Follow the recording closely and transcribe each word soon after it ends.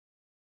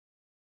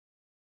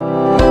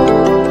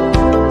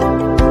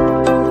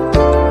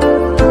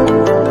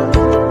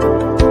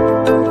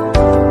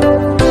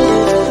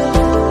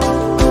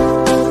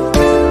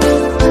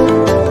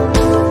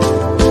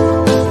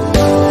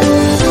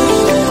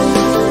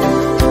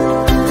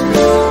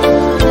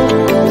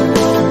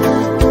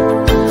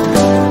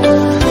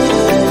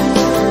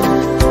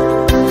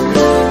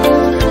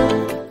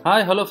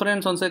Hi hello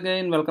friends, once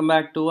again welcome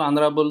back to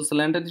Andhra bulls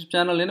లాంటి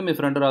channel. నేను మీ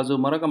friend రాజు.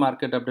 మరొక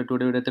market update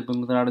today video అయితే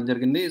ముందుకు రావడం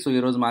జరిగింది. సో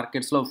ఈరోజు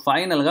మార్కెట్స్లో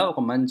ఫైనల్గా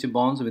ఒక మంచి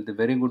bounce with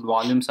very good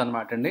volumes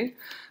అనమాట అండి.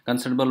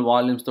 కన్సిడరబుల్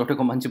వాల్యూమ్స్ తోటి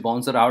ఒక మంచి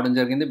బౌన్స్ రావడం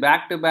జరిగింది.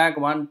 Back to back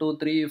 1 2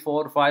 3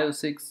 4 5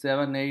 6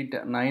 7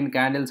 8 9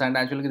 candles and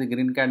యాక్చువల్గా ఇది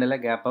green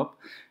candle gap up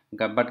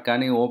but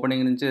కానీ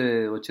ఓపెనింగ్ నుంచి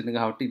వచ్చింది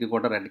కాబట్టి ఇది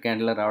కూడా రెడ్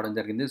క్యాండిల్ రావడం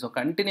జరిగింది. సో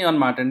కంటిన్యూ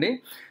అనమాట అండి.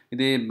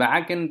 ఇది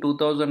బ్యాక్ ఇన్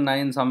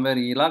 2009 సమ్వేర్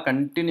ఇలా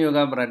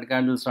కంటిన్యూగా రెడ్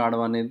క్యాండిల్స్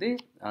రావడం అనేది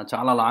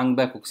చాలా లాంగ్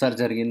బ్యాక్ ఒకసారి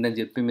జరిగిందని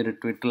చెప్పి మీరు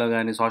ట్విట్టర్లో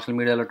కానీ సోషల్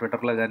మీడియాలో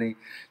ట్విట్టర్లో కానీ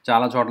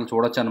చాలా చోట్ల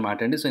చూడొచ్చు అనమాట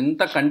అండి. సో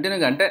ఇంత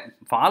కంటిన్యూగా అంటే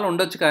ఫాల్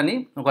ఉండొచ్చు కానీ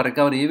ఒక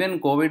రికవరీ ఈవెన్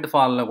కోవిడ్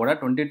ఫాల్లో కూడా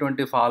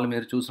 2020 ఫాల్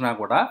మీరు చూసినా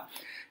కూడా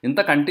ఇంత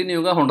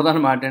కంటిన్యూగా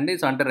ఉండదన్నమాట అండి.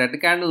 సో అంటే రెడ్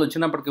క్యాండిల్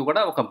వచ్చినప్పటికీ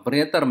కూడా ఒక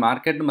బ్రేతర్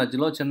మార్కెట్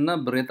మధ్యలో చిన్న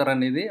బ్రేతర్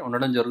అనేది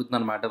ఉండడం జరుగుతుంది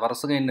అనమాట.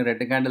 వరుసగా ఇన్ని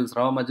రెడ్ క్యాండిల్స్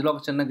రావు, మధ్యలో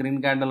ఒక చిన్న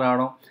గ్రీన్ క్యాండిల్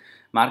రావడం,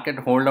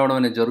 మార్కెట్ హోల్డ్ అవ్వడం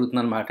అనేది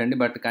జరుగుతుంది అనమాట అండి.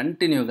 బట్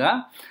కంటిన్యూగా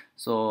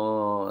సో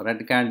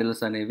రెడ్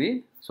క్యాండిల్స్ అనేవి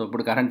సో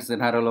ఇప్పుడు కరెంట్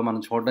సినారియోలో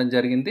మనం చూడడం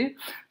జరిగింది.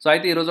 సో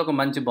అయితే ఈరోజు ఒక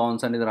మంచి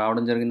బౌన్స్ అనేది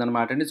రావడం జరిగింది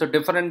అనమాట అండి. సో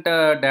డిఫరెంట్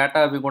డేటా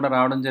అవి కూడా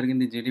రావడం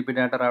జరిగింది. జీడిపి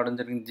డేటా రావడం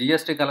జరిగింది.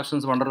 జిఎస్టీ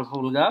కలెక్షన్స్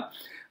వండర్ఫుల్గా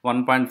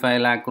 1.5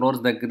 lakh crores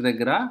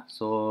దగ్గర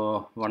సో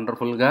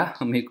వండర్ఫుల్గా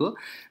మీకు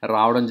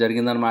రావడం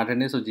జరిగిందనమాట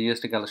అండి. సో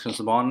జిఎస్టీ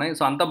కలెక్షన్స్ బాగున్నాయి.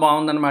 సో అంతా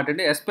బాగుందనమాట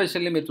అండి.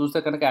 ఎస్పెషల్లీ మీరు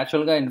చూస్తే కనుక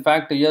యాక్చువల్గా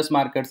ఇన్ఫ్యాక్ట్ యూఎస్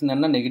మార్కెట్స్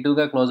నిన్న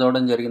నెగిటివ్గా క్లోజ్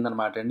అవ్వడం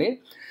జరిగిందనమాట అండి.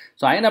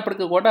 సో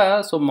అయినప్పటికీ కూడా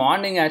సో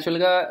మార్నింగ్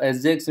యాక్చువల్గా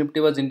ఎస్జెక్స్ Nifty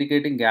was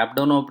indicating gap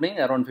down opening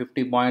around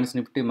 50 points,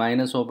 Nifty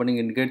minus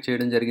opening indicate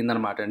చేయడం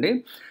జరిగిందనమాట అండి.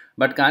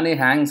 బట్ కానీ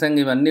హ్యాంగ్సంగ్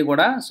ఇవన్నీ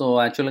కూడా సో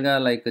యాక్చువల్గా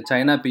లైక్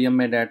చైనా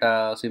పిఎంఏ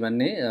డేటాస్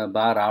ఇవన్నీ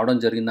బాగా రావడం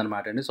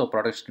జరిగిందనమాట అండి. సో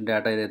ప్రొడక్షన్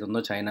డేటా ఏదైతే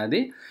ఉందో చైనాది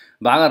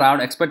బాగా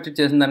రావడం ఎక్స్పెక్టెడ్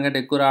చేసిన దానికంటే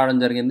ఎక్కువ రావడం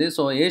జరిగింది.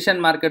 సో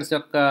ఏషియన్ మార్కెట్స్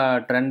యొక్క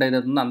ట్రెండ్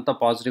ఏదైతే ఉందో అంత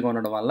పాజిటివ్గా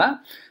ఉండడం వల్ల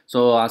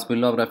సో ఆ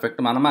స్పిల్ ఓవర్ ఎఫెక్ట్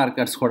మన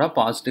మార్కెట్స్ కూడా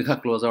పాజిటివ్గా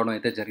క్లోజ్ అవ్వడం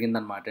అయితే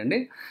జరిగిందనమాట అండి.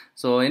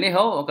 సో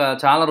ఎనీహౌ ఒక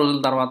చాలా రోజుల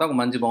తర్వాత ఒక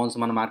మంచి బౌన్స్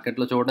మన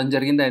మార్కెట్లో చూడడం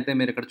జరిగింది. అయితే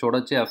మీరు ఇక్కడ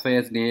చూడొచ్చు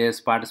ఎఫ్ఐఎస్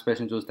డిఏఎస్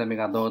పార్టిసిపేషన్ చూస్తే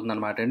మీకు అర్థమవుతుంది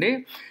అనమాట అండి.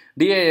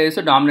 డిఏఎస్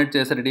డామినేట్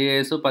చేశారు.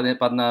 డిఏఎస్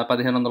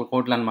 1500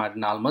 కోట్లు అనమాట,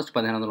 ఆల్మోస్ట్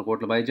 1500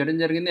 కోట్లు బై చేయడం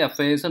జరిగింది.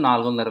 ఎఫ్ఐఎస్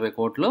 420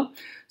 కోట్లు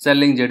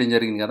సెల్లింగ్ చేయడం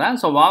జరిగింది కదా.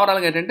 సో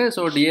ఓవరాల్గా ఏంటంటే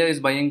సో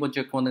డిఏఎస్ బయింగ్ కొంచెం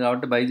ఎక్కువ ఉంది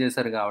కాబట్టి బై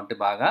చేశారు కాబట్టి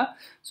బాగా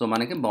సో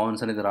మనకి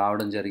బౌన్స్ అనేది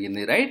రావడం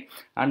జరిగింది, రైట్.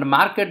 అండ్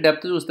మార్కెట్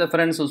డెప్త్ చూస్తే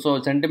ఫ్రెండ్స్ సో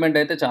సెంటిమెంట్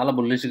అయితే చాలా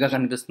బుల్లిష్గా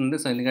కనిపిస్తుంది.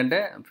 సో ఎందుకంటే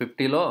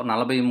 50లో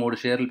 43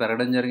 షేర్లు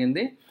పెరగడం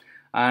జరిగింది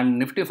అండ్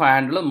నిఫ్టీ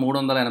 500లో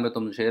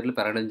 389 షేర్లు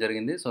పెరగడం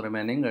జరిగింది. సో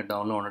రిమైనింగ్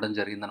డౌన్లో ఉండడం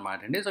జరిగింది అనమాట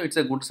అండి. So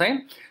it's a good sign.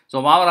 So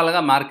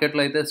ఓవరాల్గా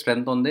మార్కెట్లో అయితే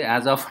స్ట్రెంత్ ఉంది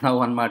యాజ్ ఆఫ్ నౌ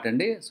అనమాట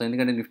అండి. సో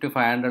ఎందుకంటే నిఫ్టీ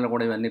 500లో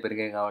కూడా ఇవన్నీ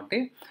పెరిగాయి కాబట్టి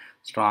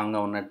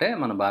స్ట్రాంగ్గా ఉన్నట్టే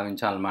మనం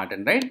భావించాలన్నమాట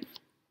అండి, రైట్.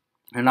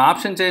 అండ్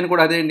ఆప్షన్ చైన్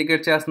కూడా అదే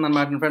ఇండికేట్ చేస్తుంది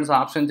అనమాట ఫ్రెండ్స్.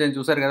 ఆప్షన్ చైన్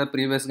చూసారు కదా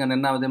ప్రీవియస్గా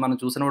నిన్న అదే మనం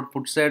చూసినప్పుడు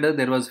put side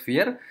there was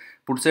fear,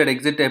 put side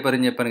exit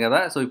అయిపోయారని చెప్పాను కదా.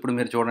 సో ఇప్పుడు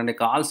మీరు చూడండి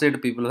call side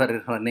people are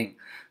running.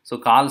 So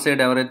call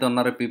side ఎవరైతే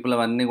ఉన్నారో పీపుల్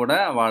అవన్నీ కూడా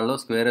వాళ్ళు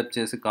స్క్వేర్ అప్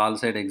చేసి కాల్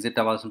సైడ్ ఎగ్జిట్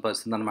అవ్వాల్సిన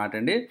పరిస్థితి అనమాట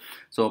అండి.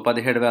 సో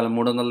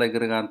 17,300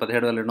 దగ్గర కానీ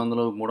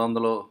 17,200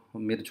 300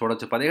 మీరు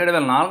చూడొచ్చు.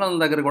 17,400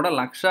 దగ్గర కూడా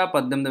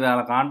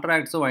 1,18,000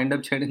 కాంట్రాక్ట్స్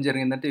వైండప్ చేయడం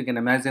జరిగిందంటే యూ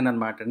కెన్ ఇమాజిన్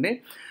అనమాట అండి.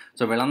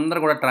 సో వీళ్ళందరూ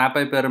కూడా ట్రాప్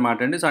అయిపోయారు అనమాట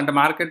అండి. సో అంటే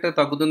మార్కెట్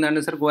తగ్గుతుంది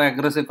అనేసరికి ఓ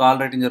అగ్రెసివ్ కాల్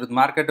రేటింగ్ జరుగుతుంది,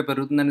 మార్కెట్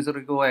పెరుగుతుంది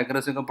అనేసరికి ఓ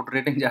అగ్రెసివ్గా పుట్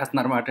రేటింగ్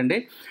చేస్తున్నారు అనమాట అండి.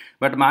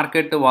 బట్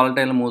మార్కెట్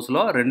వాలటైల్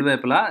మూవ్స్లో రెండు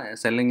వైపులా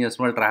సెల్లింగ్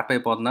చేసిన వాళ్ళు ట్రాప్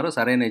అయిపోతున్నారు.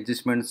 సరైన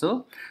అడ్జస్ట్మెంట్స్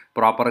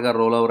ప్రాపర్గా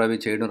రోల్ ఓవర్ అవి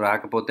చేయడం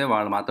రాకపోతే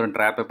వాళ్ళు మాత్రం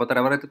ట్రాప్ అయిపోతారు.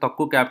 ఎవరైతే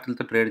తక్కువ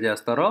క్యాపిటల్తో ట్రేడ్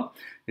చేస్తారో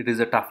it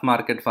is a tough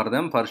market for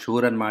them for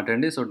sure అనమాట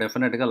అండి. సో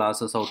డెఫినెట్గా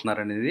లాసెస్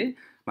అవుతున్నారు అనేది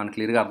మనకు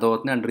క్లియర్గా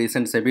అర్థమవుతుంది. అండ్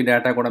రీసెంట్ సెబీ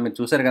డేటా కూడా మీరు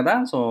చూసారు కదా.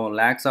 సో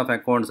ల్యాక్స్ ఆఫ్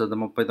అకౌంట్స్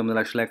 39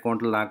 లక్షల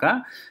అకౌంట్ల దాకా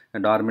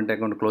డార్మెంట్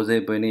అకౌంట్ క్లోజ్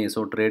అయిపోయినాయి.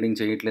 సో ట్రేడింగ్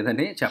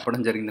చేయట్లేదని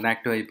చెప్పడం జరిగింది,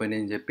 ఇన్యాక్టివ్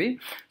అయిపోయినాయి అని చెప్పి.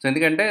 సో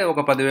ఎందుకంటే ఒక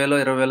 10,000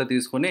 20,000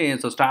 తీసుకుని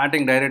so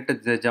starting direct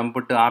jump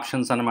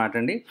options అనమాట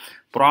అండి.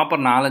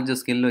 ప్రాపర్ నాలెడ్జ్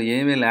స్కిల్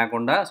ఏమీ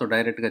లేకుండా సో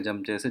డైరెక్ట్గా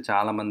జంప్ చేసి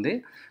చాలామంది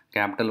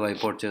క్యాపిటల్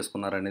వైపౌట్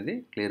చేసుకున్నారు అనేది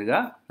క్లియర్గా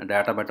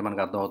డేటా బట్టి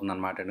మనకు అర్థమవుతుంది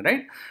అనమాట అండి,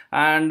 రైట్.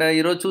 అండ్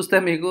ఈరోజు చూస్తే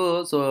మీకు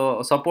సో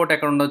సపోర్ట్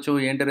ఎక్కడ ఉండొచ్చు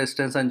ఏంటి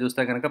రెసిస్టెన్స్ అని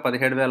చూస్తే కనుక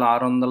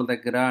 17,600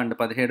 దగ్గర అండ్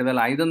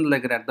 17,500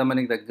 దగ్గర ఎట్ ద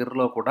మనీకి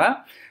దగ్గరలో కూడా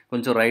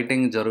కొంచెం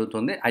రైటింగ్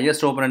జరుగుతుంది.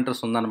 హైయెస్ట్ ఓపెన్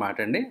ఇంట్రెస్ట్ ఉందన్నమాట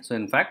అండి. సో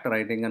ఇన్ఫ్యాక్ట్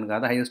రైటింగ్ అని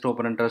కాదు, హైయెస్ట్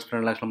ఓపెన్ ఇంట్రెస్ట్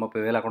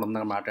 2,30,000 అక్కడ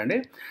ఉందన్నమాట అండి.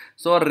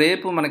 సో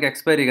రేపు మనకి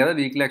ఎక్స్పైరీ కదా,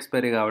 వీక్లీ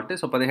ఎక్స్పైరీ కాబట్టి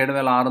so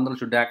 17,600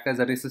 should act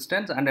as a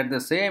resistance. And at the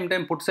same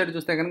time put side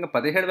చూస్తే కనుక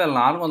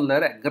 17,400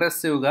 దగ్గర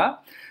అగ్రెసివ్గా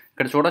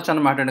ఇక్కడ చూడొచ్చు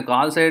అనమాట అండి.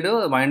 కాల్ సైడ్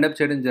వైండప్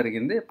చేయడం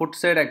జరిగింది, పుట్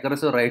సైడ్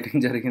అగ్రెసివ్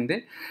రైటింగ్ జరిగింది.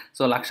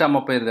 సో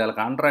 1,35,000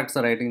 కాంట్రాక్ట్స్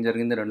రైటింగ్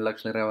జరిగింది,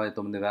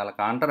 2,29,000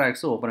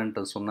 కాంట్రాక్ట్స్ ఓపెన్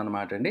ఇంట్రెస్ట్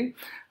ఉందన్నమాట అండి.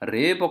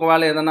 రేపు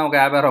ఒకవేళ ఏదైనా ఒక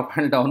 50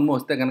 రూపాయలు డౌన్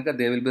వస్తే కనుక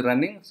they will be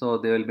running, so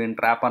they will be in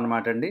trap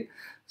అనమాట అండి.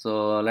 సో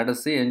లెట్ us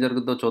see ఏం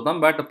జరుగుతుందో చూద్దాం.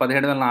 బట్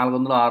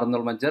 17,400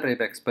 600 మధ్య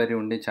రేపు ఎక్స్పైరీ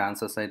ఉండే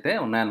ఛాన్సెస్ అయితే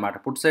ఉన్నాయన్నమాట.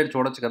 పుట్ సైడ్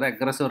చూడొచ్చు కదా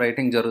అగ్రెసివ్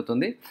రైటింగ్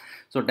జరుగుతుంది.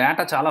 సో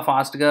డేటా చాలా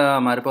ఫాస్ట్గా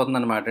మారిపోతుంది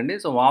అనమాట అండి.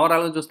 సో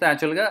ఓవరాల్గా చూస్తే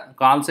యాక్చువల్గా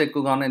కాల్స్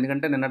ఎక్కువగా ఉన్నాయి,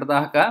 ఎందుకంటే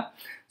నిన్నటిదాకా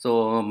సో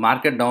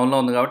మార్కెట్ డౌన్లో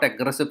ఉంది కాబట్టి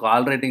అగ్రెసివ్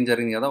కాల్ రేటింగ్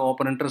జరిగింది కదా.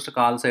 ఓపెన్ ఇంట్రెస్ట్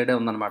కాల్ సైడే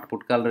ఉందన్నమాట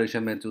పుట్ కాల్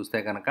రేషియో మీరు చూస్తే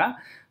కనుక.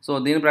 సో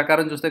దీని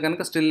ప్రకారం చూస్తే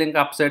కనుక స్టిల్ ఇంకా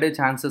అప్ సైడే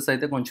ఛాన్సెస్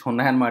అయితే కొంచెం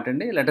ఉన్నాయన్నమాట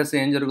అండి. లెట్ us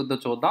see ఏం జరుగుతుందో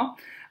చూద్దాం.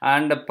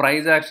 అండ్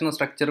ప్రైస్ యాక్షన్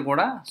స్ట్రక్చర్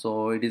కూడా సో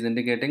ఇట్ ఈస్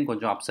ఇండికేటింగ్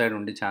కొంచెం అప్ సైడ్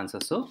ఉండే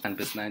ఛాన్సెస్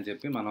కనిపిస్తున్నాయని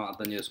చెప్పి మనం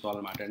అర్థం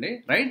చేసుకోవాలన్నమాట అండి,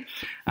 రైట్.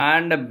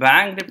 అండ్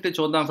బ్యాంక్ నిఫ్టీ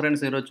చూద్దాం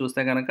ఫ్రెండ్స్. ఈరోజు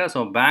చూస్తే కనుక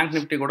సో బ్యాంక్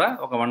నిఫ్టీ కూడా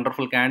ఒక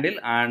వండర్ఫుల్ క్యాండిల్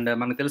అండ్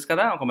మనకు తెలుసు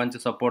కదా ఒక మంచి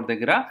సపోర్ట్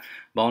దగ్గర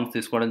బౌన్స్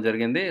తీసుకోవడం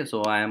జరిగింది. So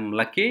I'm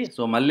lucky.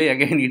 సో మళ్ళీ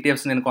అగైన్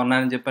ఈటీఎఫ్స్ నేను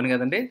కొన్నానని చెప్పాను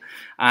కదండి.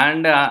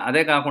 అండ్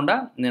అదే కాకుండా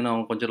నేను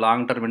కొంచెం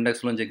లాంగ్ టర్మ్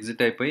ఇండెక్స్ నుంచి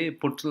ఎగ్జిట్ అయిపోయి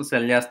పుట్స్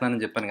సెల్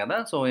చేస్తానని చెప్పాను కదా.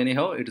 So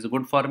anyhow it is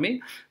good for me.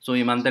 So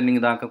ఈ మంత్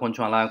ఎండింగ్ దాకా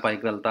కొంచెం అలా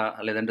పైకి వెళ్తా,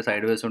 లేదంటే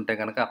సైడ్ వేస్ ఉంటే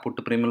కనుక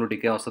పుట్టు ప్రీమియం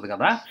డికే వస్తుంది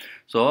కదా.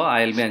 So I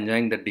will be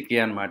enjoying that decay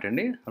అనమాట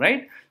అండి,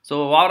 రైట్. సో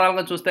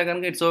ఓవరాల్గా చూస్తే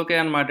కనుక ఇట్స్ ఓకే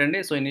అనమాట అండి.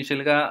 సో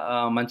ఇనీషియల్గా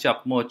మంచి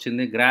అప్మో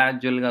వచ్చింది,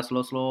 గ్రాడ్యువల్గా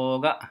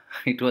స్లోగా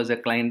it was a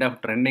kind of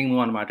trending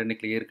move అనమాట అండి,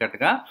 క్లియర్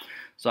కట్గా.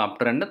 సో అప్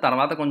ట్రెండ్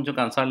తర్వాత కొంచెం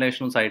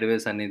కన్సల్టేషన్ సైడ్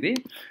వేస్ అనేది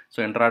సో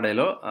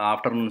ఇంట్రాడేలో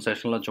ఆఫ్టర్నూన్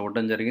సెషన్లో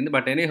చూడడం జరిగింది.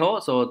 But anyhow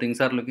so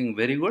things are looking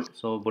very good.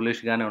 So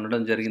బులిష్గానే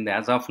ఉండడం జరిగింది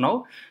as of now.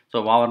 So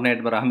over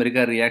night మరి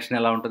అమెరికా రియాక్షన్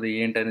ఎలా ఉంటుంది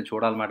ఏంటని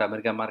చూడాలన్నమాట,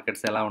 అమెరికా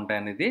మార్కెట్స్ ఎలా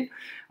ఉంటాయనేది.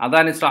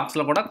 అదాని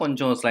స్టాక్స్లో కూడా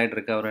కొంచెం స్లైట్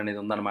రికవరీ అనేది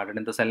ఉందన్నమాట.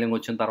 ఇంత సెల్లింగ్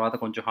వచ్చిన తర్వాత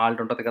కొంచెం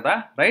హాల్ట్ ఉంటుంది కదా,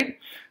 రైట్.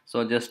 సో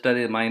జస్ట్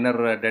అది మైనర్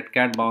డెడ్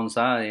క్యాట్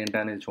బౌన్సా ఏంటి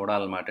అనేది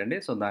చూడాలన్నమాట అండి.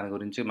 సో దాని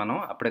గురించి మనం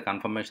అప్పుడే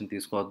కన్ఫర్మేషన్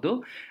తీసుకోవద్దు.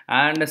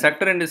 అండ్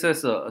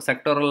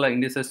సెక్టరల్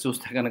ఇండిసెస్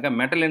చూస్తే కనుక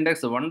మెటల్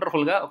ఇండెక్స్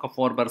వండర్ఫుల్గా ఒక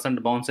 4%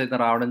 బౌన్స్ అయితే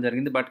రావడం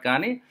జరిగింది. బట్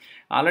కానీ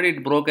already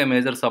it broke a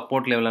major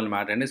support level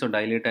అనమాట అండి. సో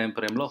డైలీ టైం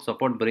ఫ్రేమ్లో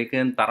సపోర్ట్ బ్రేక్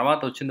అయిన తర్వాత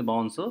వచ్చింది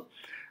బౌన్స్.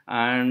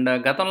 అండ్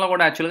గతంలో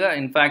కూడా యాక్చువల్గా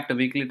ఇన్ఫ్యాక్ట్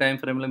వీక్లీ టైం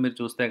ఫ్రేమ్లో మీరు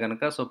చూస్తే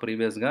కనుక సో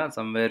ప్రీవియస్గా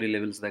సమ్వేర్ ఈ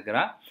లెవెల్స్ దగ్గర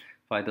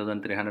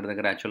 5300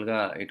 దగ్గర యాక్చువల్గా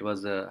it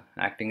was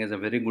acting as a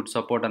very good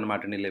support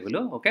అనమాట ఈ లెవెల్.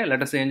 ఓకే,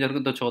 లెటస్ ఏం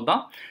జరుగుతుందో చూద్దాం.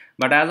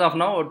 But as of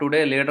now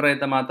today leader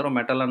అయితే మాత్రం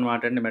మెటల్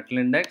అనమాట అండి,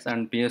 metal index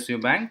and PSU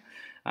bank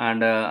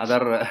and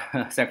other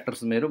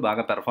sectors మీరు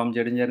బాగా పెర్ఫామ్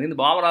చేయడం జరిగింది.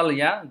 Overall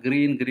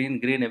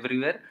green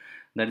everywhere.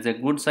 That is a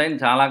good sign.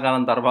 చాలా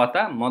కాలం తర్వాత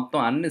మొత్తం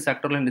అన్ని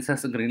సెక్టర్ల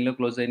ఇండిసెస్ గ్రీన్లో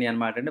క్లోజ్ అయినాయి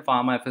అనమాట అండి.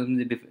 ఫార్మా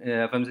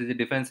ఎఫ్ఎంసీజీ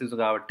డిఫెన్సివ్స్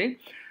కాబట్టి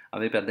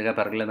అవి పెద్దగా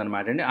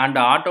పెరగలేదన్నమాట అండి. అండ్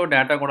ఆటో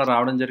డేటా కూడా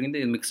రావడం జరిగింది,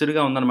 ఇది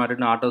మిక్స్డ్గా ఉందన్నమాట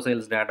అండి. ఆటో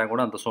సేల్స్ డేటా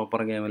కూడా అంత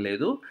సూపర్గా ఏమీ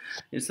లేదు,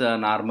 ఇట్స్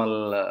నార్మల్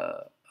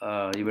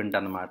ఈవెంట్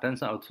అనమాట.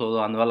 సో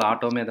అందువల్ల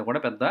ఆటో మీద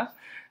కూడా పెద్ద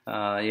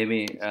ఏమి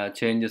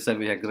చేంజెస్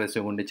అవి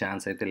అగ్రెసివ్ ఉండే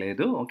ఛాన్స్ అయితే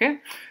లేదు. Okay,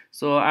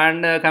 so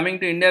and coming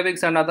to India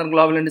VIX and other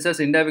global indices,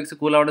 India VIX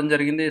cool అవ్వడం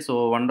జరిగింది. సో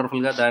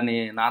వండర్ఫుల్గా దాని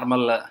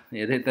నార్మల్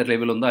ఏదైతే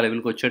లెవెల్ ఉందో ఆ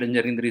లెవెల్కి వచ్చేయడం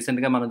జరిగింది.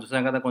 రీసెంట్గా మనం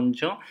చూసాం కదా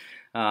కొంచెం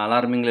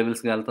అలార్మింగ్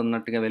లెవెల్స్కి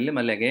వెళ్తున్నట్టుగా వెళ్ళి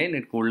మళ్ళీ అగైన్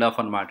ఇట్ కూల్డ్ ఆఫ్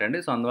అనమాట అండి.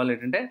 సో అందువల్ల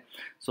ఏంటంటే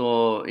సో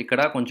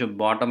ఇక్కడ కొంచెం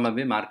బాటమ్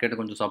అవి మార్కెట్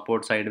కొంచెం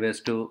support side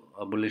ways to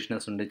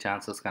bullishness ఉండే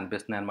ఛాన్సెస్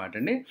కనిపిస్తున్నాయి అనమాట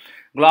అండి.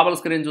 గ్లోబల్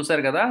స్క్రీన్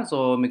చూసారు కదా, సో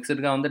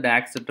మిక్స్డ్గా ఉంది.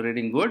 Docs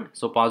trading good,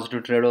 so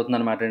positive trade అవుతుంది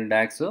అనమాట అండి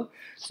డాక్స్.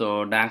 సో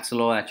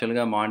డాక్స్లో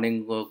యాక్చువల్గా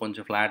మార్నింగ్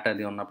కొంచెం ఫ్లాట్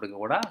అది ఉన్నప్పటికీ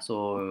కూడా so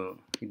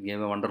it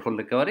gave a wonderful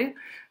recovery.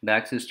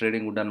 Docs is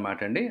trading good అనమాట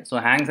అండి. సో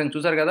హ్యాంగ్ సెంగ్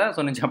చూసారు కదా, సో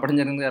నేను చెప్పడం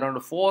జరిగింది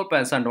around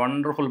 4%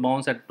 wonderful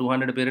bounce at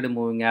 200 period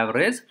moving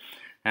average.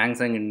 Hang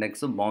సెంగ్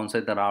index bounce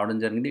అయితే రావడం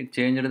జరిగింది. It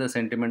changed the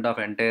sentiment of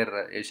entire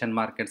Asian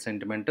market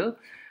sentiment.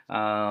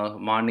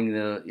 Morning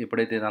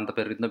ఎప్పుడైతే ఇదంతా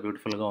పెరుగుతుందో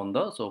బ్యూటిఫుల్గా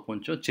ఉందో సో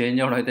కొంచెం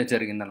చేంజ్ అవ్వడం అయితే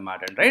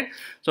జరిగిందనమాట అండి, రైట్.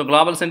 సో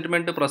గ్లోబల్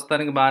సెంటిమెంట్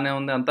ప్రస్తుతానికి బాగానే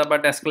ఉంది అంతా.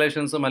 బట్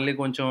ఎస్కలేషన్స్ మళ్ళీ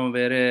కొంచెం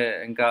వేరే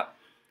ఇంకా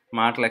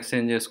మాటలు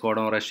ఎక్స్చేంజ్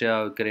చేసుకోవడం, రష్యా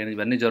ఉక్రెయిన్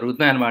ఇవన్నీ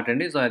జరుగుతున్నాయి అనమాట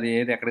అండి. సో అది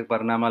ఏది ఎక్కడికి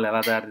పరిణామాలు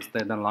ఎలా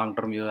దారిస్తాయి, దాని లాంగ్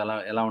టర్మ్ వ్యూ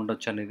ఎలా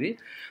ఉండొచ్చు అనేది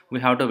we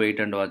have to wait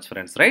and watch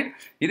friends, right.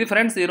 ఇది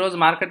ఫ్రెండ్స్ ఈరోజు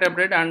market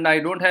update. And I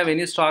don't have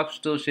any stocks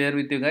to share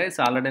with you guys.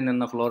 Already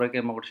నిన్న ఫ్లోరోకి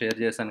ఏమో ఒకటి షేర్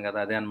చేశాను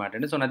కదా, అదే అనమాట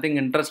అండి. సో నథింగ్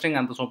ఇంట్రెస్టింగ్,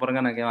 అంత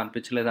సూపర్గా నాకేం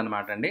అనిపించలేదు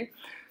అనమాట అండి.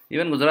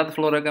 ఈవెన్ గుజరాత్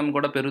ఫ్లోరోకమ్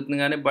కూడా పెరుగుతుంది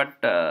కానీ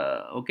but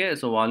okay,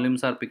 so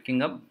volumes are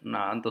picking up.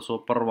 అంత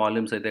సూపర్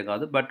వాల్యూమ్స్ అయితే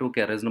కాదు, but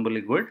okay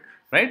reasonably good,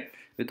 right.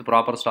 With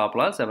proper stop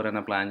loss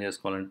ఎవరైనా ప్లాన్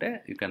చేసుకోవాలంటే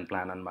యూ కెన్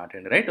ప్లాన్ అనమాట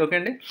అండి, రైట్. ఓకే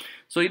అండి.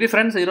 సో ఇది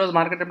ఫ్రెండ్స్ ఈరోజు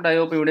మార్కెట్ అప్డేట్. ఐ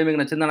హోప్ ఈ వీడియో మీకు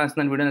నచ్చిందని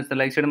వస్తుంది. వీడియో నచ్చితే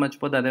లైక్ చేయడం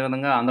మర్చిపోతే,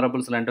 అదేవిధంగా ఆంధ్ర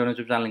బుల్స్ లాంటి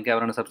యూట్యూబ్ ఛానల్ ఇంకా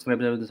ఎవరైనా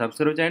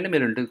సబ్స్క్రైబ్ చేయండి.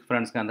 మీరు ఇంటికి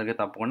ఫ్రెండ్స్కి అందరికీ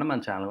తప్పకుండా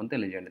మన ఛానల్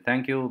తెలియజేయండి.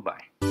 Thank you,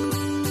 bye.